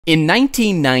In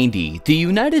 1990, the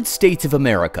United States of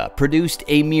America produced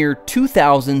a mere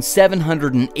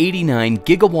 2,789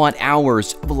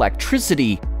 gigawatt-hours of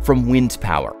electricity from wind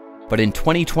power. But in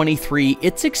 2023,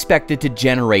 it's expected to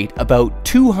generate about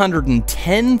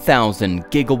 210,000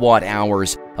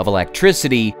 gigawatt-hours of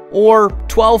electricity, or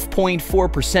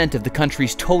 12.4% of the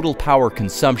country's total power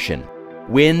consumption.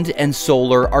 Wind and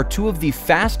solar are two of the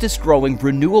fastest-growing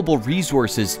renewable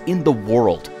resources in the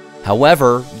world.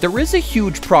 However, there is a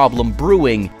huge problem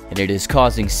brewing, and it is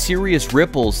causing serious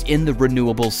ripples in the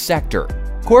renewables sector.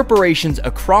 Corporations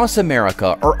across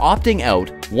America are opting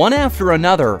out, one after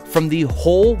another, from the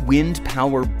whole wind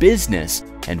power business,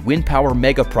 and wind power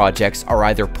mega projects are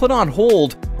either put on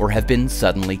hold or have been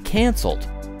suddenly canceled.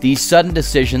 These sudden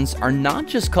decisions are not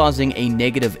just causing a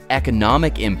negative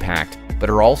economic impact, but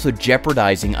are also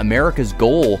jeopardizing America's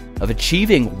goal of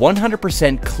achieving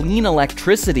 100% clean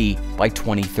electricity by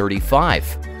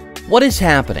 2035. What is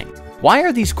happening? Why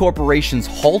are these corporations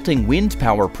halting wind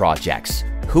power projects?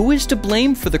 Who is to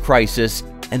blame for the crisis,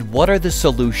 and what are the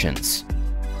solutions?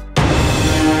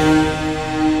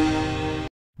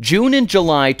 June and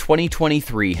July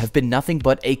 2023 have been nothing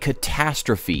but a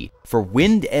catastrophe for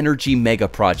wind energy mega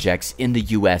projects in the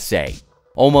USA.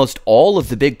 Almost all of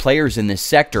the big players in this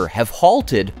sector have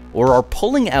halted or are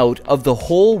pulling out of the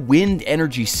whole wind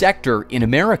energy sector in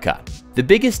America. The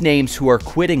biggest names who are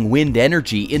quitting wind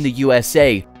energy in the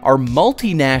USA are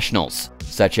multinationals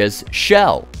such as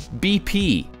Shell,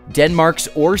 BP, Denmark's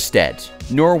Ørsted,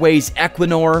 Norway's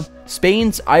Equinor,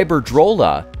 Spain's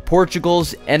Iberdrola,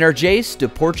 Portugal's Energies de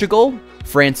Portugal,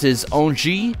 France's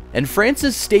Engie, and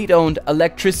France's state-owned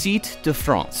Électricité de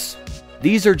France.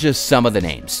 These are just some of the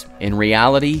names. In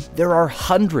reality, there are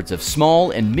hundreds of small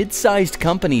and mid-sized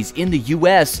companies in the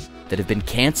US that have been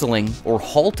canceling or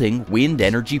halting wind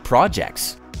energy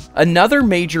projects. Another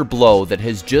major blow that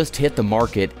has just hit the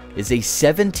market is a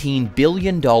 $17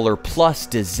 billion plus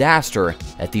disaster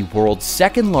at the world's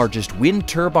second largest wind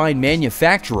turbine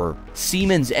manufacturer,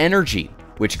 Siemens Energy,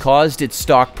 which caused its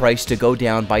stock price to go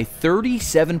down by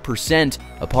 37%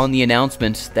 upon the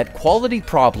announcement that quality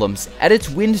problems at its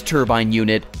wind turbine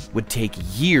unit would take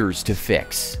years to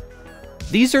fix.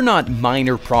 These are not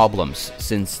minor problems,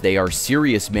 since they are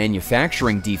serious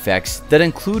manufacturing defects that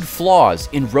include flaws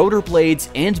in rotor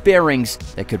blades and bearings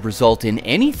that could result in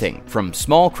anything from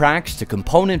small cracks to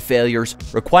component failures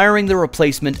requiring the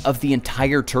replacement of the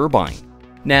entire turbine.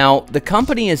 Now, the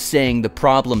company is saying the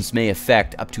problems may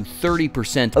affect up to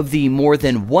 30% of the more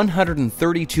than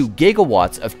 132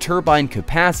 gigawatts of turbine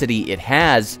capacity it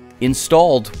has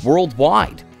installed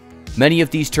worldwide. Many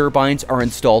of these turbines are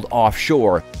installed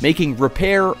offshore, making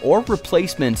repair or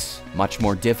replacements much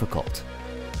more difficult.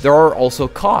 There are also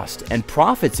cost and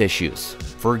profits issues.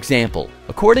 For example,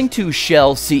 according to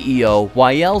Shell CEO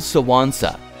Wael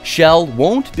Sawansa, Shell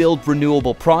won't build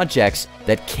renewable projects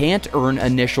that can't earn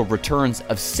initial returns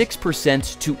of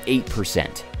 6% to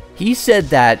 8%. He said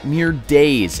that mere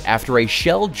days after a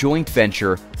Shell joint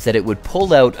venture said it would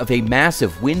pull out of a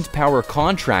massive wind power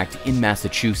contract in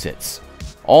Massachusetts.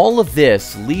 All of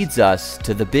this leads us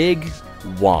to the big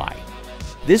why.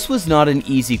 This was not an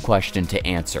easy question to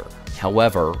answer.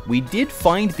 However, we did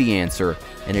find the answer,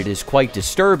 and it is quite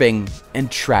disturbing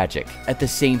and tragic at the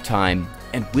same time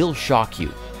and will shock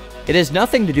you. It has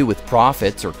nothing to do with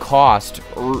profits or cost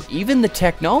or even the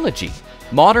technology.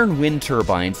 Modern wind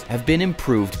turbines have been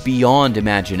improved beyond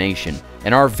imagination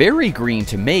and are very green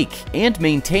to make and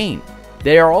maintain.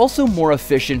 They are also more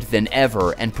efficient than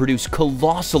ever and produce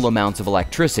colossal amounts of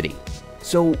electricity.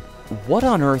 So, what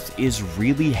on earth is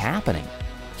really happening?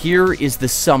 Here is the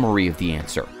summary of the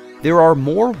answer. There are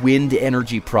more wind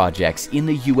energy projects in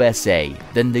the USA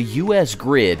than the US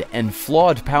grid and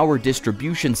flawed power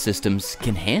distribution systems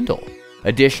can handle.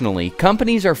 Additionally,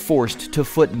 companies are forced to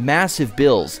foot massive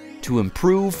bills to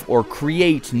improve or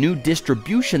create new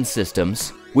distribution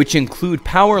systems, which include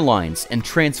power lines and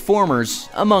transformers,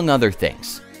 among other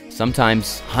things.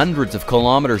 Sometimes hundreds of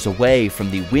kilometers away from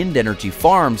the wind energy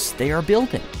farms they are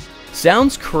building.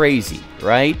 Sounds crazy,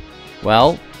 right?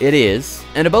 Well, it is,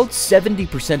 and about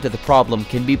 70% of the problem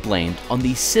can be blamed on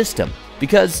the system,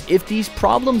 because if these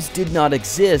problems did not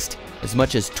exist, as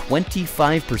much as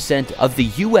 25% of the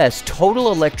US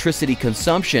total electricity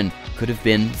consumption could have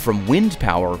been from wind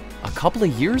power a couple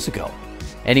of years ago.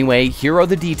 Anyway, here are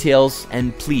the details,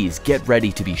 and please get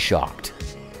ready to be shocked.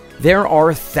 There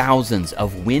are thousands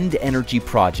of wind energy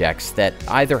projects that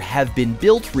either have been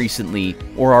built recently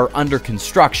or are under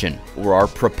construction or are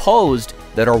proposed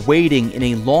that are waiting in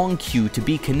a long queue to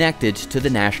be connected to the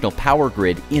national power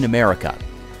grid in America.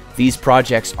 These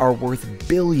projects are worth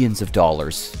billions of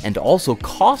dollars and also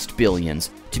cost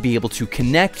billions to be able to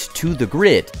connect to the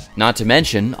grid, not to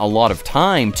mention a lot of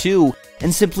time too,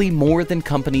 and simply more than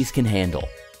companies can handle.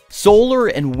 Solar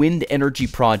and wind energy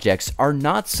projects are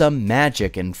not some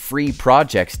magic and free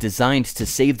projects designed to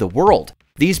save the world.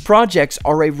 These projects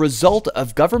are a result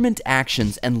of government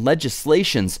actions and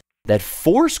legislations that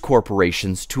force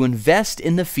corporations to invest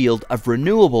in the field of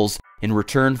renewables in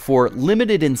return for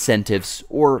limited incentives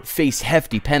or face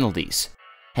hefty penalties.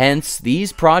 Hence,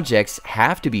 these projects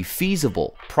have to be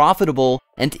feasible, profitable,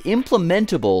 and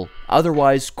implementable,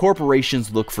 otherwise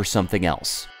corporations look for something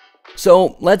else.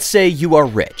 So, let's say you are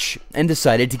rich and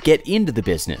decided to get into the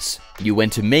business. You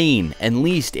went to Maine and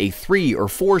leased a 3 or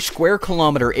 4 square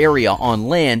kilometer area on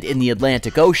land in the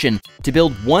Atlantic Ocean to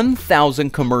build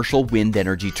 1,000 commercial wind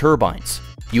energy turbines.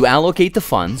 You allocate the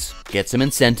funds, get some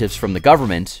incentives from the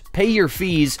government, pay your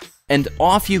fees, and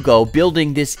off you go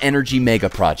building this energy mega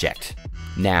project.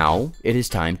 Now, it is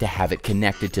time to have it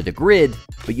connected to the grid,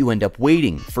 but you end up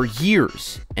waiting for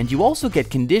years. And you also get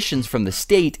conditions from the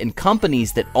state and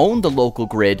companies that own the local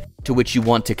grid to which you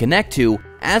want to connect to,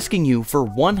 asking you for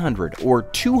 $100 or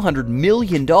 $200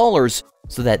 million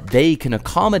so that they can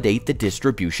accommodate the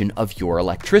distribution of your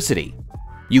electricity.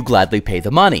 You gladly pay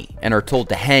the money and are told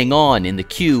to hang on in the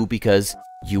queue because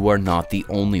you are not the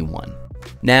only one.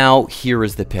 Now, here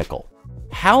is the pickle.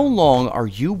 How long are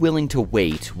you willing to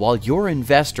wait while your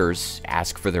investors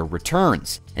ask for their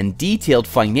returns and detailed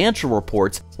financial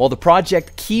reports while the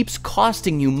project keeps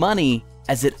costing you money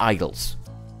as it idles?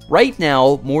 Right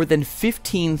now, more than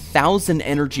 15,000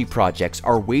 energy projects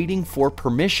are waiting for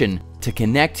permission to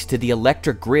connect to the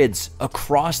electric grids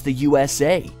across the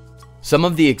USA. Some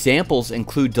of the examples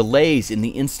include delays in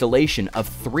the installation of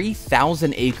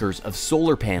 3,000 acres of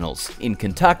solar panels in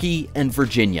Kentucky and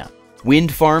Virginia.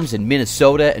 Wind farms in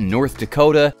Minnesota and North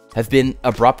Dakota have been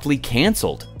abruptly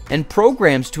canceled, and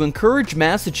programs to encourage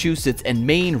Massachusetts and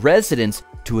Maine residents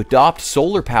to adopt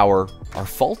solar power are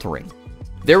faltering.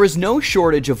 There is no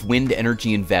shortage of wind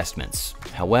energy investments.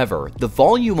 However, the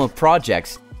volume of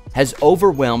projects has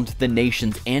overwhelmed the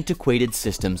nation's antiquated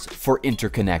systems for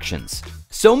interconnections.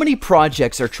 So many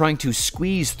projects are trying to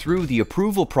squeeze through the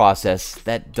approval process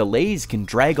that delays can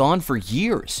drag on for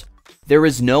years. There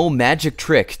is no magic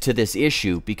trick to this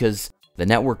issue because the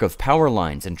network of power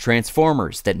lines and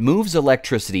transformers that moves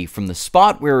electricity from the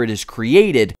spot where it is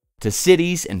created to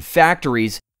cities and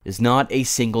factories is not a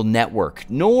single network,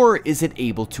 nor is it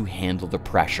able to handle the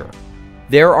pressure.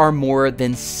 There are more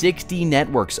than 60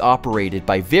 networks operated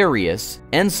by various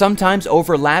and sometimes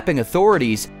overlapping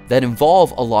authorities that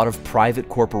involve a lot of private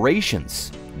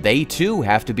corporations. They too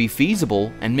have to be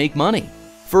feasible and make money.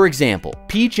 For example,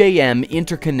 PJM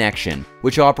Interconnection,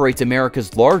 which operates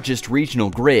America's largest regional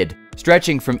grid,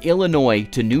 stretching from Illinois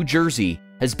to New Jersey,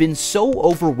 has been so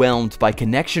overwhelmed by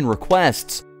connection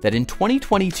requests that in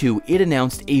 2022 it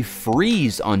announced a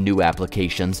freeze on new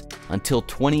applications until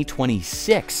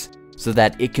 2026 so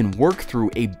that it can work through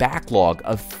a backlog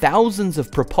of thousands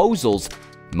of proposals,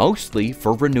 mostly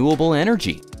for renewable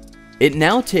energy. It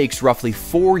now takes roughly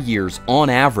 4 years on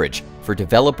average for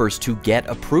developers to get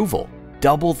approval,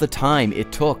 double the time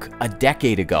it took a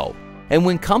decade ago. And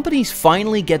when companies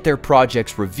finally get their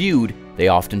projects reviewed, they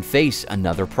often face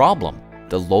another problem.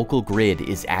 The local grid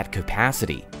is at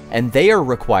capacity, and they are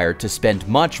required to spend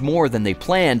much more than they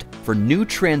planned for new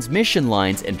transmission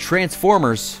lines and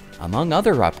transformers, among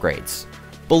other upgrades.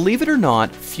 Believe it or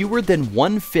not, fewer than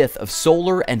 1/5 of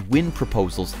solar and wind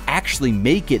proposals actually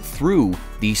make it through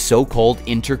the so-called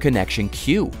interconnection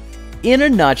queue. In a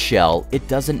nutshell, it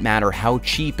doesn't matter how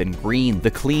cheap and green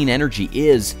the clean energy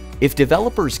is, if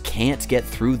developers can't get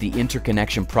through the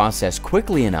interconnection process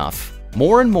quickly enough,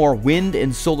 more and more wind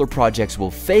and solar projects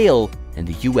will fail and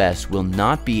the US will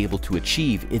not be able to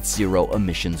achieve its zero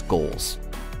emissions goals.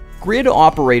 Grid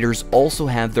operators also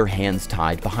have their hands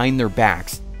tied behind their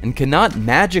backs and cannot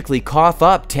magically cough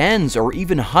up tens or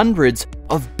even hundreds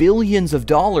of billions of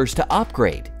dollars to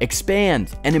upgrade,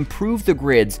 expand, and improve the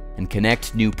grids and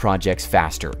connect new projects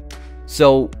faster.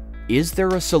 So, is there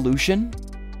a solution?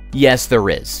 Yes, there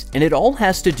is, and it all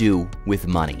has to do with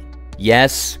money.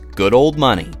 Yes, good old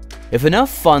money. If enough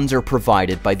funds are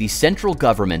provided by the central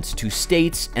government to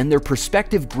states and their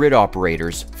prospective grid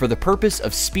operators for the purpose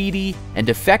of speedy and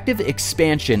effective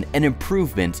expansion and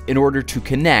improvement in order to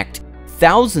connect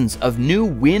thousands of new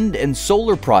wind and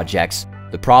solar projects,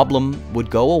 the problem would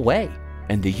go away,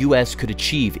 and the US could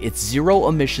achieve its zero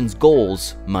emissions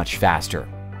goals much faster.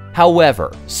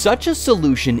 However, such a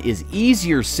solution is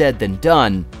easier said than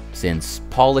done since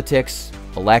politics,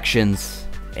 elections,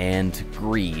 and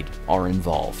greed are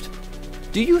involved.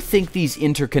 Do you think these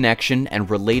interconnection and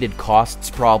related costs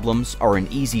problems are an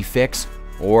easy fix,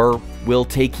 or will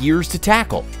take years to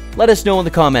tackle? Let us know in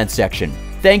the comments section.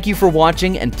 Thank you for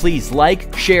watching, and please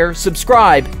like, share,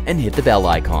 subscribe, and hit the bell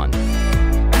icon.